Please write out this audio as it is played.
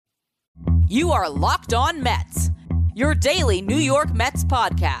You are Locked On Mets, your daily New York Mets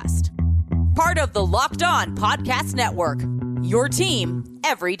podcast. Part of the Locked On Podcast Network, your team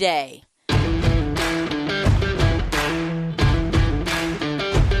every day.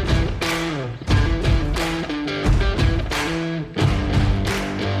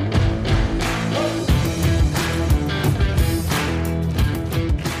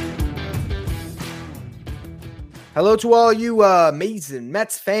 Hello to all you amazing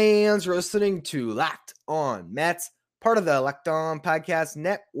Mets fans. You're listening to Locked On Mets, part of the Locked On Podcast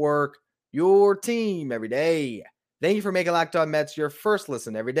Network, your team every day. Thank you for making Locked On Mets your first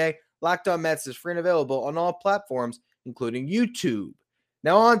listen every day. Locked On Mets is free and available on all platforms, including YouTube.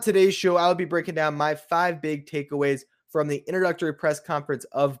 Now on today's show, I'll be breaking down my 5 big takeaways from the introductory press conference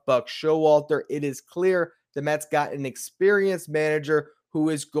of Buck Showalter. It is clear the Mets got an experienced manager who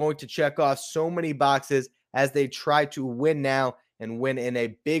is going to check off so many boxes as they try to win now and win in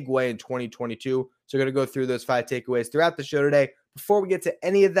a big way in 2022. So we're going to go through those 5 takeaways throughout the show today. Before we get to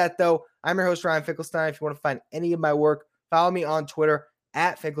any of that, though, I'm your host, Ryan Finkelstein. If you want to find any of my work, follow me on Twitter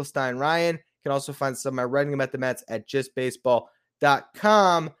at FinkelsteinRyan. You can also find some of my writing about the Mets at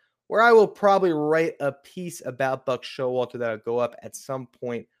justbaseball.com, where I will probably write a piece about Buck Showalter that will go up at some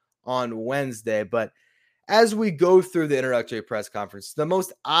point on Wednesday. But as we go through the introductory press conference, the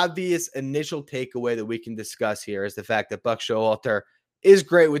most obvious initial takeaway that we can discuss here is the fact that Buck Showalter is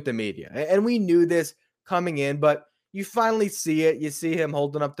great with the media. And we knew this coming in, but you finally see it. You see him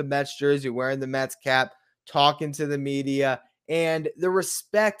holding up the Mets jersey, wearing the Mets cap, talking to the media, and the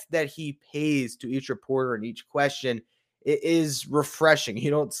respect that he pays to each reporter and each question is refreshing.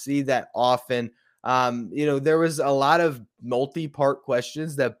 You don't see that often. There was a lot of multi-part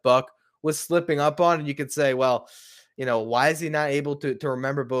questions that Buck was slipping up on, and you could say, well, why is he not able to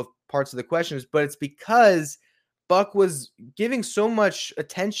remember both parts of the questions? But it's because Buck was giving so much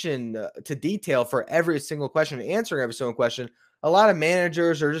attention to detail for every single question, answering every single question. A lot of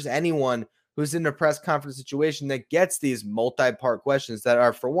managers or just anyone who's in a press conference situation that gets these multi-part questions that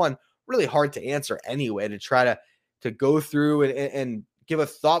are, for one, really hard to answer anyway, to try to go through and give a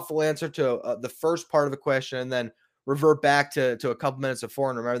thoughtful answer to the first part of the question and then revert back to a couple minutes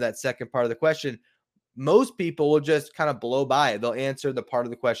before and remember that second part of the question. Most people will just kind of blow by it. They'll answer the part of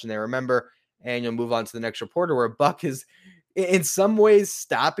the question they remember, and you'll move on to the next reporter, where Buck is in some ways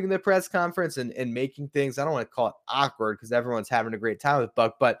stopping the press conference and making things, I don't want to call it awkward because everyone's having a great time with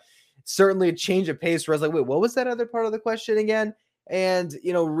Buck, but certainly a change of pace where I was like, wait, what was that other part of the question again? And,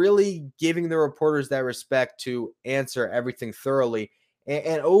 really giving the reporters that respect to answer everything thoroughly.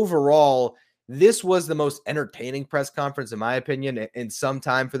 And overall, this was the most entertaining press conference, in my opinion, in some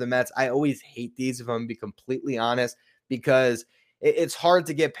time for the Mets. I always hate these, if I'm going to be completely honest, because it's hard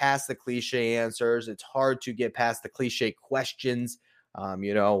to get past the cliche answers. It's hard to get past the cliche questions.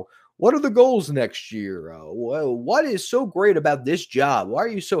 What are the goals next year? What is so great about this job? Why are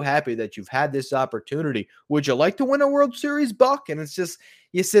you so happy that you've had this opportunity? Would you like to win a World Series, Buck? And it's just,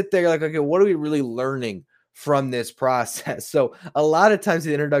 you sit there like, okay, what are we really learning from this process? So a lot of times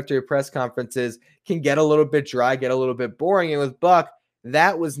the introductory press conferences can get a little bit dry, get a little bit boring. And with Buck,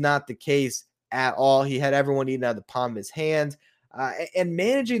 that was not the case at all. He had everyone eating out of the palm of his hand. And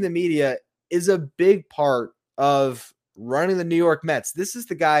managing the media is a big part of running the New York Mets. This is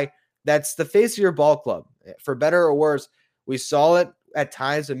the guy that's the face of your ball club. For better or worse, we saw it at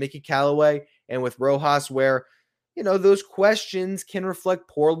times with Mickey Callaway and with Rojas, where those questions can reflect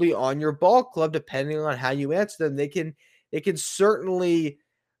poorly on your ball club depending on how you answer them. They can certainly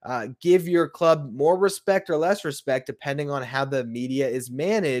give your club more respect or less respect depending on how the media is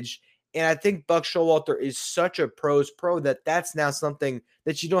managed. And I think Buck Showalter is such a pro's pro that that's now something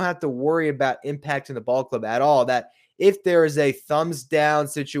that you don't have to worry about impacting the ball club at all. That if there is a thumbs down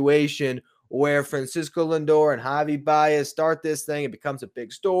situation where Francisco Lindor and Javi Baez start this thing, it becomes a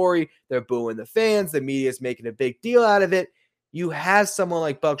big story. They're booing the fans. The media is making a big deal out of it. You have someone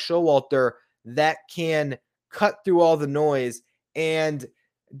like Buck Showalter that can cut through all the noise and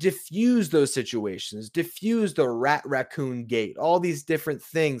diffuse those situations, diffuse the raccoon gate, all these different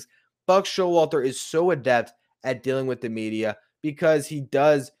things. Buck Showalter is so adept at dealing with the media because he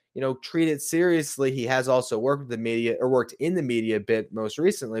does, treat it seriously. He has also worked with the media, or worked in the media a bit most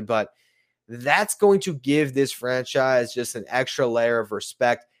recently, but that's going to give this franchise just an extra layer of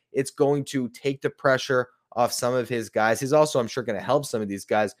respect. It's going to take the pressure off some of his guys. He's also, I'm sure, going to help some of these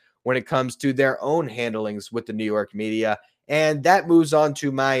guys when it comes to their own handlings with the New York media. And that moves on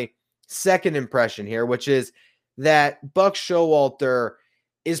to my second impression here, which is that Buck Showalter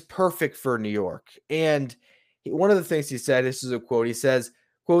is perfect for New York. And one of the things he said, this is a quote, he says,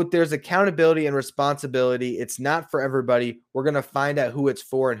 quote, there's accountability and responsibility. It's not for everybody. We're going to find out who it's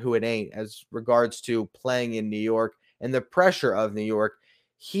for and who it ain't as regards to playing in New York and the pressure of New York.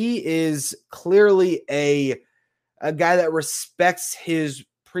 He is clearly a guy that respects his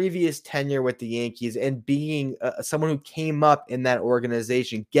previous tenure with the Yankees and being someone who came up in that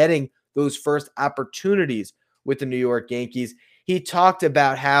organization, getting those first opportunities with the New York Yankees. He talked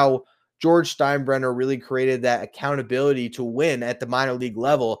about how George Steinbrenner really created that accountability to win at the minor league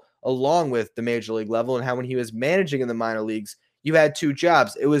level along with the major league level, and how when he was managing in the minor leagues, you had two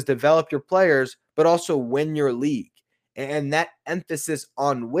jobs. It was develop your players, but also win your league. And that emphasis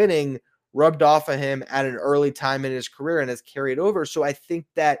on winning rubbed off of him at an early time in his career and has carried over. So I think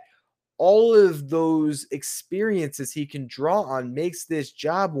that all of those experiences he can draw on makes this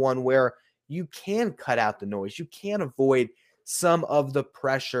job one where you can cut out the noise. You can avoid some of the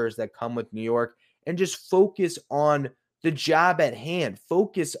pressures that come with New York and just focus on the job at hand.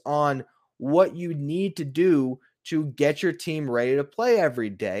 Focus on what you need to do to get your team ready to play every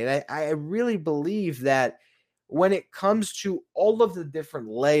day. And I really believe that when it comes to all of the different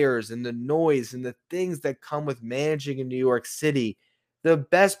layers and the noise and the things that come with managing in New York City, the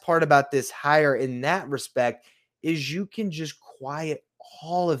best part about this hire in that respect is you can just quiet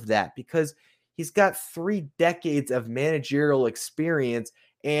all of that because he's got 3 decades of managerial experience.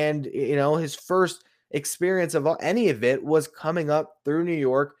 And, his first experience of any of it was coming up through New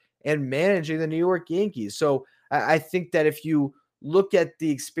York and managing the New York Yankees. So I think that if you look at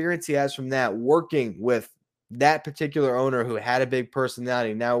the experience he has from that, working with that particular owner who had a big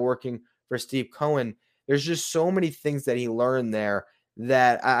personality, now working for Steve Cohen, there's just so many things that he learned there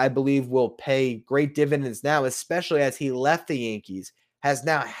that I believe will pay great dividends now, especially as he left the Yankees, has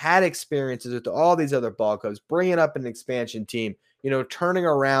now had experiences with all these other ball clubs, bringing up an expansion team, turning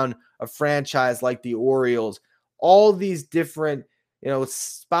around a franchise like the Orioles, all these different,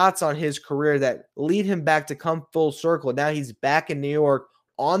 spots on his career that lead him back to come full circle. Now he's back in New York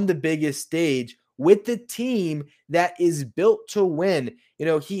on the biggest stage with the team that is built to win.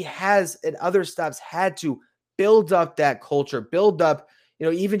 He has at other stops had to build up that culture, build up,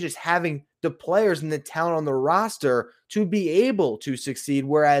 even just having the players and the talent on the roster to be able to succeed.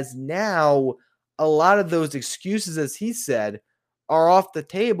 Whereas now a lot of those excuses, as he said, are off the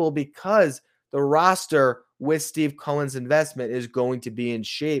table because the roster with Steve Cohen's investment is going to be in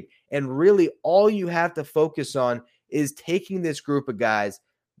shape. And really all you have to focus on is taking this group of guys,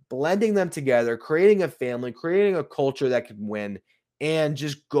 blending them together, creating a family, creating a culture that can win, and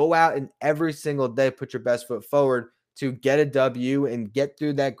just go out and every single day put your best foot forward to get a W and get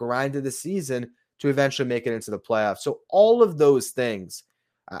through that grind of the season to eventually make it into the playoffs. So all of those things,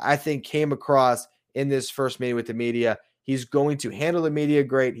 I think, came across in this first meeting with the media. He's going to handle the media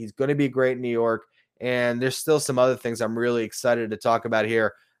great. He's going to be great in New York. And there's still some other things I'm really excited to talk about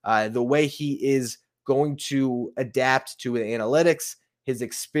here. The way he is going to adapt to the analytics, his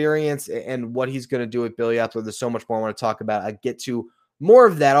experience, and what he's going to do with Billy Eppler. There's so much more I want to talk about. I get to more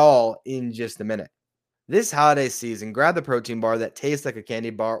of that all in just a minute. This holiday season, grab the protein bar that tastes like a candy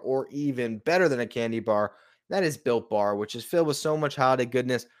bar or even better than a candy bar. That is Built Bar, which is filled with so much holiday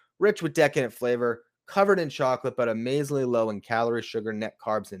goodness, rich with decadent flavor, covered in chocolate, but amazingly low in calories, sugar, net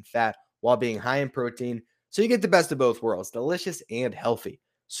carbs, and fat, while being high in protein. So you get the best of both worlds, delicious and healthy.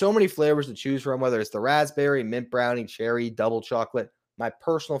 So many flavors to choose from, whether it's the raspberry, mint brownie, cherry, double chocolate, my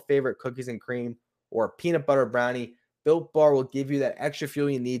personal favorite cookies and cream, or peanut butter brownie. Built Bar will give you that extra fuel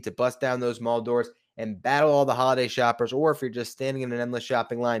you need to bust down those mall doors and battle all the holiday shoppers. Or if you're just standing in an endless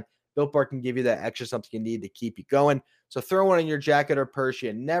shopping line, Built Bar can give you that extra something you need to keep you going. So throw one in your jacket or purse.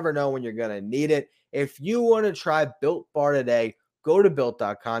 You never know when you're going to need it. If you want to try Built Bar today, go to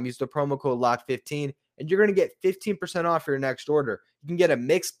Built.com, use the promo code LOCK15, and you're going to get 15% off your next order. You can get a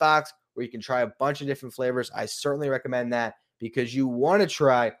mixed box where you can try a bunch of different flavors. I certainly recommend that because you want to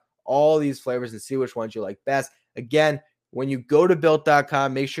try all these flavors and see which ones you like best. Again, when you go to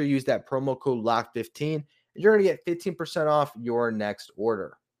Built.com, make sure you use that promo code LOCK15, and you're going to get 15% off your next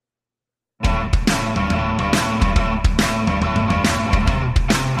order.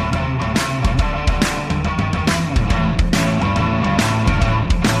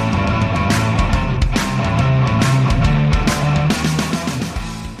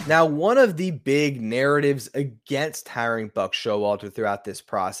 Now, one of the big narratives against hiring Buck Showalter throughout this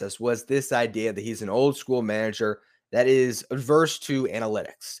process was this idea that he's an old school manager that is averse to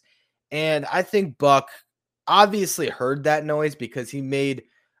analytics. And I think Buck obviously heard that noise because he made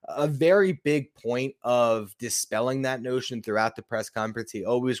a very big point of dispelling that notion throughout the press conference. He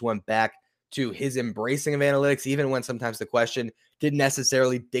always went back to his embracing of analytics, even when sometimes the question didn't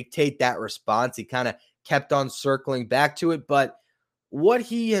necessarily dictate that response. He kind of kept on circling back to it. But what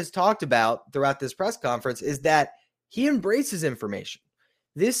he has talked about throughout this press conference is that he embraces information.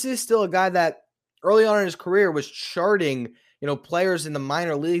 This is still a guy that early on in his career was charting, players in the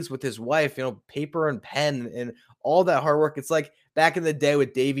minor leagues with his wife, paper and pen and all that hard work. It's like back in the day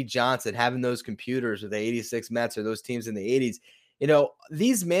with Davey Johnson having those computers with the 86 Mets or those teams in the 80s.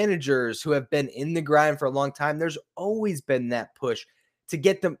 These managers who have been in the grind for a long time, there's always been that push to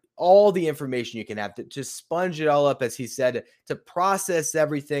get them all the information you can have, to sponge it all up, as he said, to process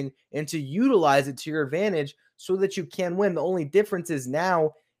everything and to utilize it to your advantage so that you can win. The only difference is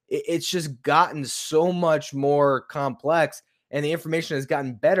now it's just gotten so much more complex and the information has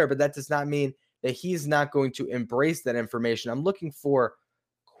gotten better, but that does not mean that he's not going to embrace that information. I'm looking for a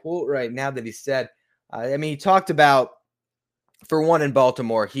quote right now that he said. He talked about, for one, in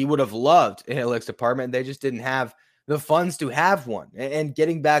Baltimore, he would have loved an analytics department. They just didn't have the funds to have one. And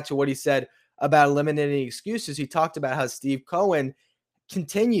getting back to what he said about eliminating excuses, he talked about how Steve Cohen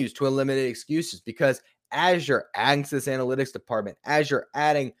continues to eliminate excuses because as you're adding to this analytics department, as you're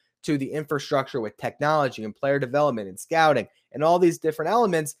adding to the infrastructure with technology and player development and scouting and all these different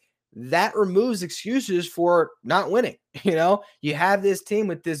elements, that removes excuses for not winning. You have this team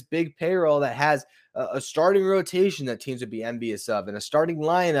with this big payroll that has a starting rotation that teams would be envious of and a starting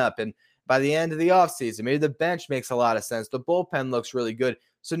lineup. And by the end of the offseason, maybe the bench makes a lot of sense. The bullpen looks really good.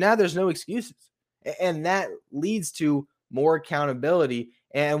 So now there's no excuses. And that leads to more accountability.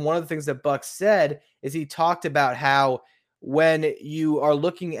 And one of the things that Buck said is he talked about how when you are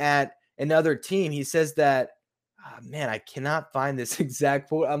looking at another team, he says that, I cannot find this exact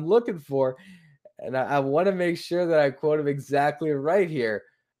quote I'm looking for. And I want to make sure that I quote him exactly right here.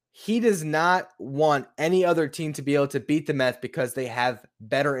 He does not want any other team to be able to beat the Mets because they have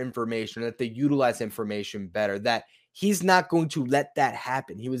better information, that they utilize information better, that he's not going to let that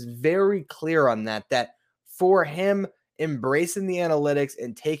happen. He was very clear on that for him, embracing the analytics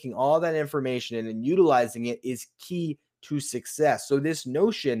and taking all that information and utilizing it is key to success. So this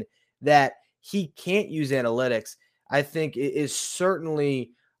notion that he can't use analytics, I think, is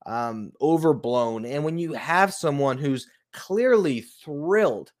certainly overblown. And when you have someone who's clearly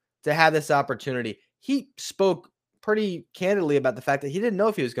thrilled to have this opportunity, he spoke pretty candidly about the fact that he didn't know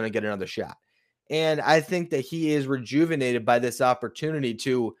if he was going to get another shot. And I think that he is rejuvenated by this opportunity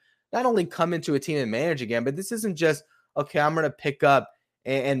to not only come into a team and manage again, but this isn't just, okay, I'm going to pick up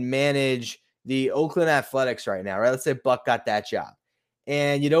and manage the Oakland Athletics right now, right? Let's say Buck got that job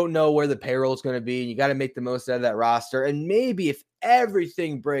and you don't know where the payroll is going to be. And you got to make the most out of that roster. And maybe if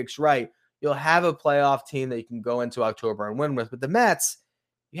everything breaks right, you'll have a playoff team that you can go into October and win with. But the Mets,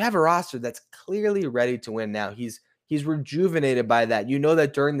 you have a roster that's clearly ready to win now. He's rejuvenated by that. You know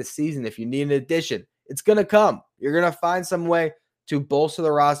that during the season, if you need an addition, it's going to come. You're going to find some way to bolster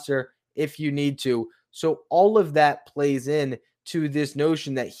the roster if you need to. So all of that plays in to this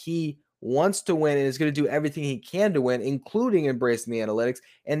notion that he wants to win and is going to do everything he can to win, including embracing the analytics.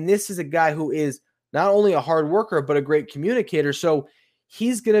 And this is a guy who is not only a hard worker, but a great communicator. So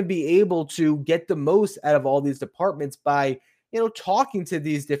he's going to be able to get the most out of all these departments by, talking to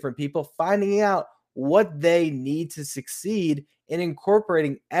these different people, finding out what they need to succeed and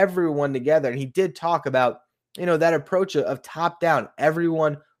incorporating everyone together. And he did talk about, that approach of top down,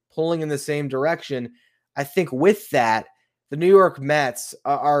 everyone pulling in the same direction. I think with that, the New York Mets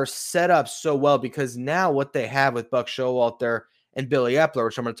are set up so well because now what they have with Buck Showalter and Billy Epler,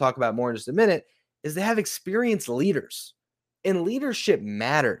 which I'm going to talk about more in just a minute, is they have experienced leaders. And leadership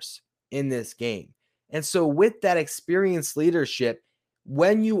matters in this game. And so with that experienced leadership,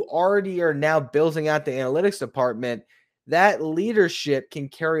 when you already are now building out the analytics department, that leadership can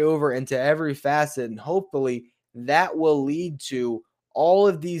carry over into every facet. And hopefully that will lead to all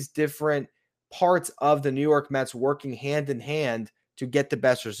of these different parts of the New York Mets working hand in hand to get the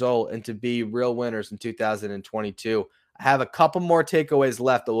best result and to be real winners in 2022. I have a couple more takeaways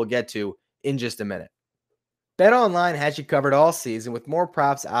left that we'll get to in just a minute. BetOnline has you covered all season with more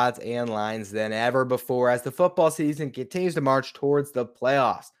props, odds, and lines than ever before as the football season continues to march towards the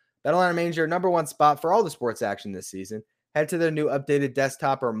playoffs. BetOnline remains your number one spot for all the sports action this season. Head to their new updated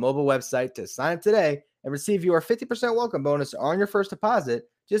desktop or mobile website to sign up today and receive your 50% welcome bonus on your first deposit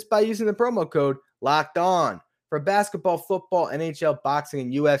just by using the promo code LOCKEDON. For basketball, football, NHL, boxing,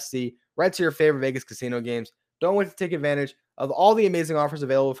 and UFC, right to your favorite Vegas casino games. Don't wait to take advantage of all the amazing offers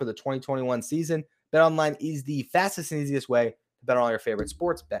available for the 2021 season. BetOnline is the fastest and easiest way to bet on all your favorite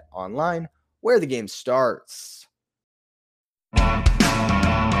sports. Bet online, where the game starts.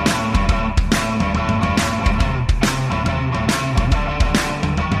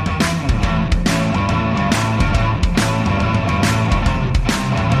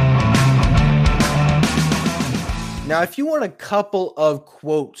 Now, if you want a couple of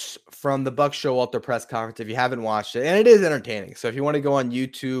quotes from the Buck Showalter press conference, if you haven't watched it, and it is entertaining. So if you want to go on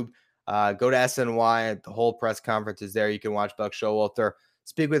YouTube, go to SNY. The whole press conference is there. You can watch Buck Showalter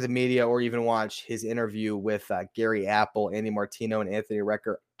speak with the media, or even watch his interview with Gary Apple, Andy Martino, and Anthony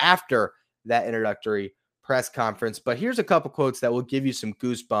Recker after that introductory press conference. But here's a couple quotes that will give you some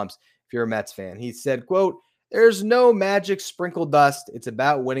goosebumps if you're a Mets fan. He said, quote, "There's no magic sprinkle dust. It's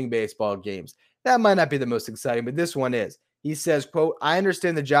about winning baseball games." That might not be the most exciting, but this one is. He says, quote, "I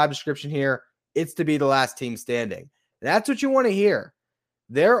understand the job description here. It's to be the last team standing." That's what you want to hear.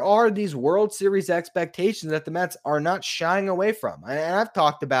 There are these World Series expectations that the Mets are not shying away from. And I've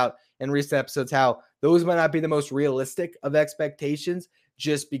talked about in recent episodes how those might not be the most realistic of expectations,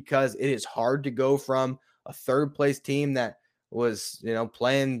 just because it is hard to go from a third place team that was,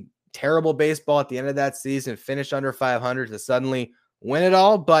 playing terrible baseball at the end of that season, finish under 500, to suddenly win it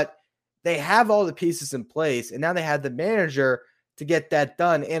all. But they have all the pieces in place, and now they have the manager to get that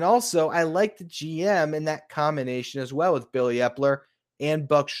done. And also, I like the GM in that combination as well with Billy Epler and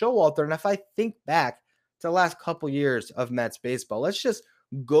Buck Showalter. And if I think back to the last couple years of Mets baseball, let's just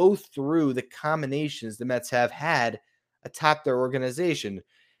go through the combinations the Mets have had atop their organization.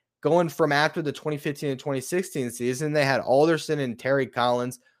 Going from after the 2015 and 2016 season, they had Alderson and Terry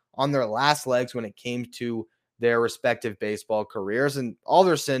Collins on their last legs when it came to their respective baseball careers. And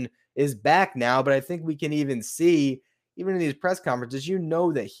Alderson is back now, but I think we can even see, even in these press conferences,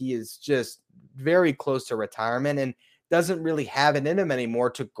 that he is just very close to retirement and doesn't really have it in him anymore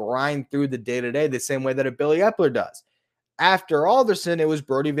to grind through the day-to-day the same way that a Billy Epler does. After Alderson, it was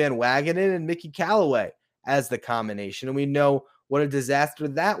Brodie Van Wagenen and Mickey Callaway as the combination, and we know what a disaster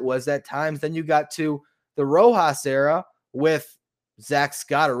that was at times. Then you got to the Rojas era with Zach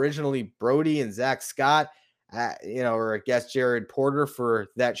Scott, originally Brodie and Zach Scott, or I guess Jared Porter for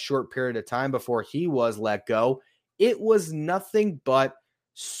that short period of time before he was let go. It was nothing but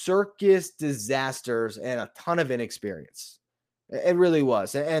circus disasters and a ton of inexperience. It really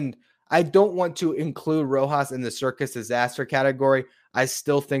was. And I don't want to include Rojas in the circus disaster category. I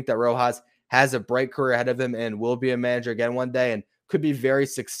still think that Rojas has a bright career ahead of him and will be a manager again one day and could be very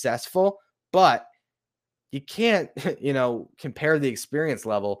successful. But you can't, compare the experience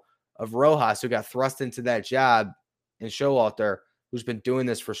level of Rojas, who got thrust into that job, and Showalter, who's been doing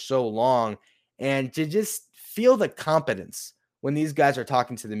this for so long, and to just feel the competence when these guys are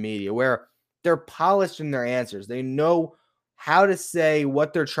talking to the media, where they're polished in their answers. They know how to say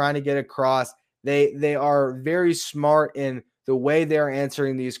what they're trying to get across. They are very smart in the way they're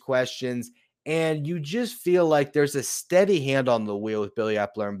answering these questions, and you just feel like there's a steady hand on the wheel with Billy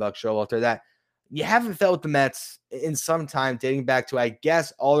Epler and Buck Showalter that you haven't felt with the Mets in some time, dating back to, I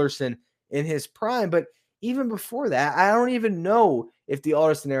guess, Alderson in his prime. But even before that, I don't even know if the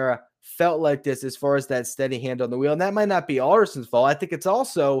Alderson era felt like this as far as that steady hand on the wheel. And that might not be Alderson's fault. I think it's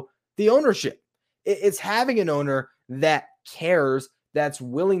also the ownership. It's having an owner that cares, that's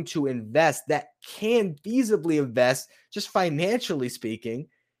willing to invest, that can feasibly invest, just financially speaking,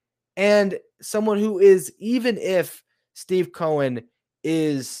 and someone who is, even if Steve Cohen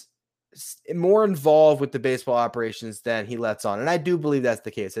is more involved with the baseball operations than he lets on. And I do believe that's the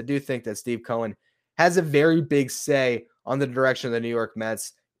case. I do think that Steve Cohen has a very big say on the direction of the New York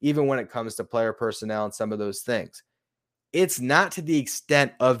Mets, even when it comes to player personnel and some of those things. It's not to the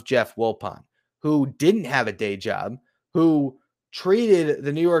extent of Jeff Wilpon, who didn't have a day job, who treated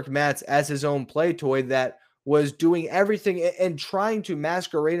the New York Mets as his own play toy, that was doing everything and trying to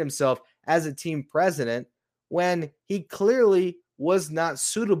masquerade himself as a team president when he clearly was not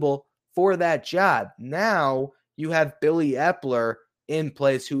suitable for that job. Now you have Billy Epler in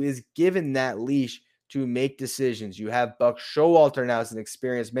place, who is given that leash to make decisions. You have Buck Showalter now as an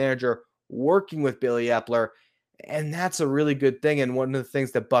experienced manager working with Billy Epler, and that's a really good thing. And one of the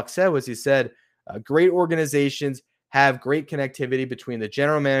things that Buck said was, he said, great organizations have great connectivity between the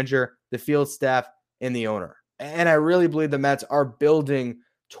general manager, the field staff, and the owner. And I really believe the Mets are building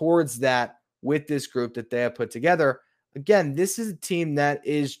towards that with this group that they have put together. Again, this is a team that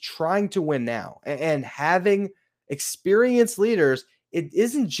is trying to win now, and having experienced leaders. It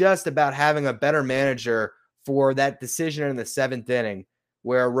isn't just about having a better manager for that decision in the seventh inning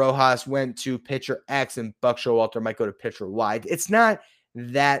where Rojas went to pitcher X and Buck Showalter might go to pitcher Y. It's not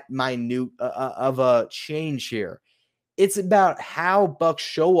that minute of a change here. It's about how Buck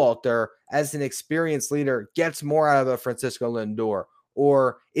Showalter, as an experienced leader, gets more out of a Francisco Lindor,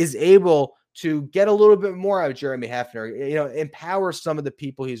 or is able to get a little bit more out of Jeremy Hefner, empower some of the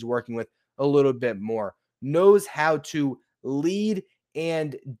people he's working with a little bit more, knows how to lead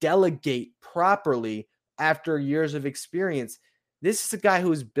and delegate properly after years of experience. This is a guy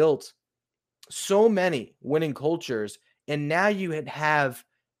who's built so many winning cultures, and now you have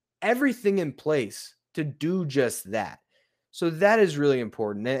everything in place to do just that. So that is really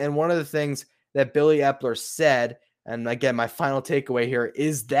important. And one of the things that Billy Epler said, and again, my final takeaway here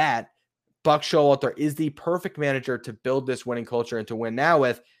is that Buck Showalter is the perfect manager to build this winning culture and to win now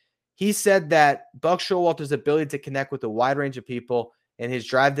with. He said that Buck Showalter's ability to connect with a wide range of people and his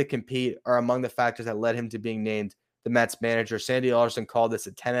drive to compete are among the factors that led him to being named the Mets manager. Sandy Alderson called this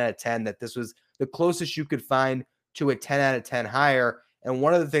a 10 out of 10, that this was the closest you could find to a 10 out of 10 hire. And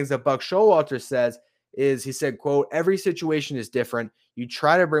one of the things that Buck Showalter says is, he said, quote, every situation is different. You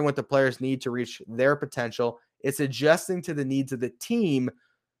try to bring what the players need to reach their potential. It's adjusting to the needs of the team.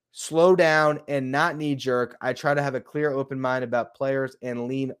 Slow down and not knee jerk. I try to have a clear, open mind about players and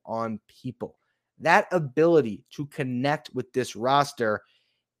lean on people. That ability to connect with this roster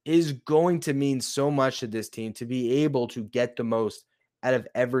is going to mean so much to this team, to be able to get the most out of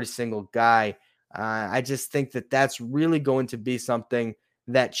every single guy. I just think that that's really going to be something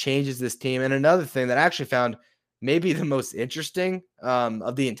that changes this team. And another thing that I actually found maybe the most interesting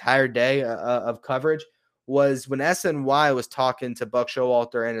of the entire day of coverage was when SNY was talking to Buck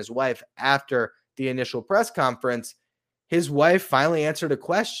Showalter and his wife after the initial press conference. His wife finally answered a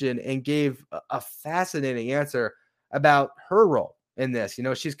question and gave a fascinating answer about her role in this. You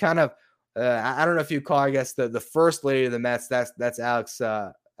know, she's kind of, I don't know if you call, I guess, the first lady of the Mets. That's Alex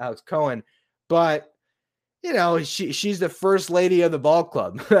Cohen, but you know, she's the first lady of the ball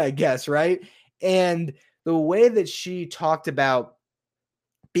club, I guess, right? And the way that she talked about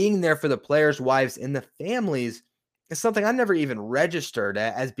being there for the players' wives and the families is something I never even registered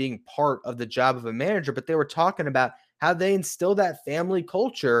as being part of the job of a manager, but they were talking about how they instill that family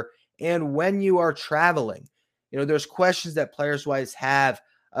culture. And when you are traveling, you know, there's questions that players' wives have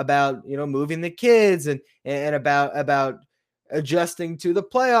about, you know, moving the kids and about adjusting to the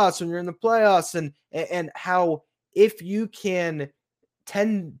playoffs when you're in the playoffs, and how if you can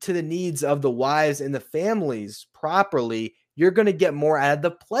tend to the needs of the wives and the families properly, you're going to get more out of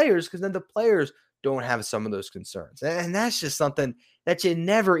the players, because then the players don't have some of those concerns. And that's just something that you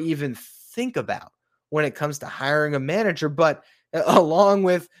never even think about when it comes to hiring a manager. But along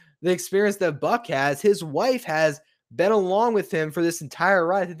with the experience that Buck has, his wife has been along with him for this entire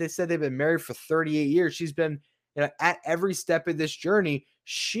ride. I think they said they've been married for 38 years. She's been, you know, at every step of this journey.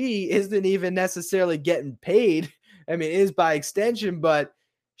 She isn't even necessarily getting paid. I mean, it is by extension, but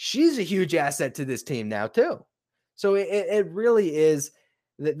she's a huge asset to this team now too. So it really is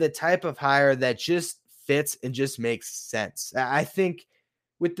the type of hire that just fits and just makes sense. I think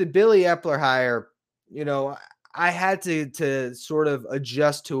with the Billy Epler hire, you know, I had to sort of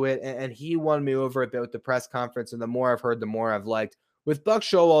adjust to it, and he won me over a bit with the press conference. And the more I've heard, the more I've liked. With Buck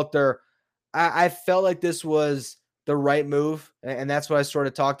Showalter, I felt like this was the right move, and that's what I sort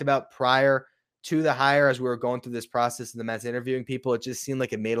of talked about prior to the hire as we were going through this process and the Mets interviewing people. It just seemed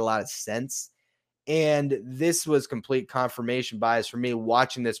like it made a lot of sense. And this was complete confirmation bias for me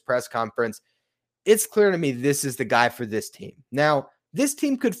watching this press conference. It's clear to me this is the guy for this team. Now, this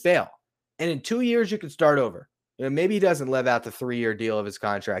team could fail, and in 2 years, you could start over. You know, maybe he doesn't live out the 3-year deal of his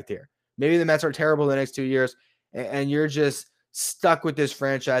contract here. Maybe the Mets are terrible the next 2 years, and you're just stuck with this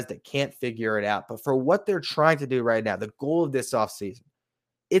franchise that can't figure it out. But for what they're trying to do right now, the goal of this offseason,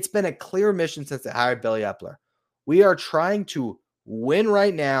 it's been a clear mission since they hired Billy Epler. We are trying to win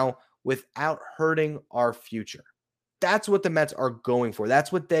right now without hurting our future. That's what the Mets are going for.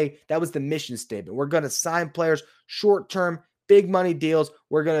 That was the mission statement. We're going to sign players short-term, big money deals.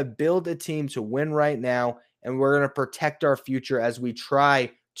 We're going to build a team to win right now, and we're going to protect our future as we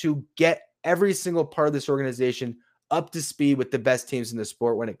try to get every single part of this organization up to speed with the best teams in the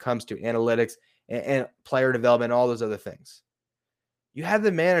sport when it comes to analytics and player development, all those other things. You have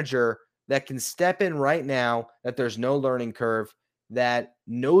the manager that can step in right now, that there's no learning curve, that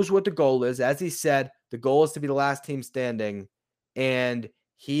knows what the goal is. As he said, the goal is to be the last team standing, and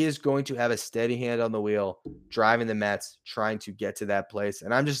he is going to have a steady hand on the wheel, driving the Mets, trying to get to that place.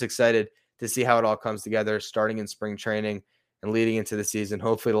 And I'm just excited to see how it all comes together, starting in spring training and leading into the season.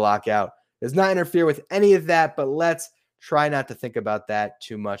 Hopefully the lockout does not interfere with any of that, but let's try not to think about that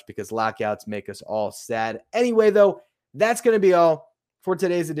too much, because lockouts make us all sad. Anyway, though, that's going to be all for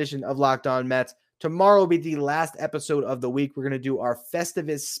today's edition of Locked On Mets. Tomorrow will be the last episode of the week. We're going to do our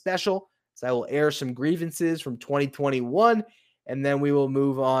Festivus special. So I will air some grievances from 2021, and then we will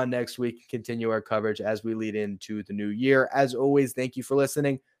move on next week and continue our coverage as we lead into the new year. As always, thank you for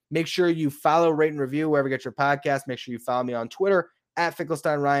listening. Make sure you follow, rate, and review wherever you get your podcast. Make sure you follow me on Twitter at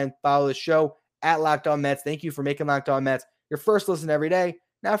Finkelstein Ryan. Follow the show at Locked On Mets. Thank you for making Locked On Mets your first listen every day.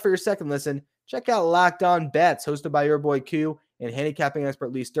 Now for your second listen, check out Locked On Bets, hosted by your boy Q and handicapping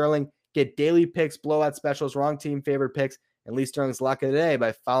expert Lee Sterling. Get daily picks, blowout specials, wrong team favorite picks, and Lee Sterling's Lock of the Day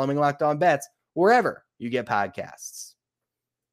by following Locked On Bets wherever you get podcasts.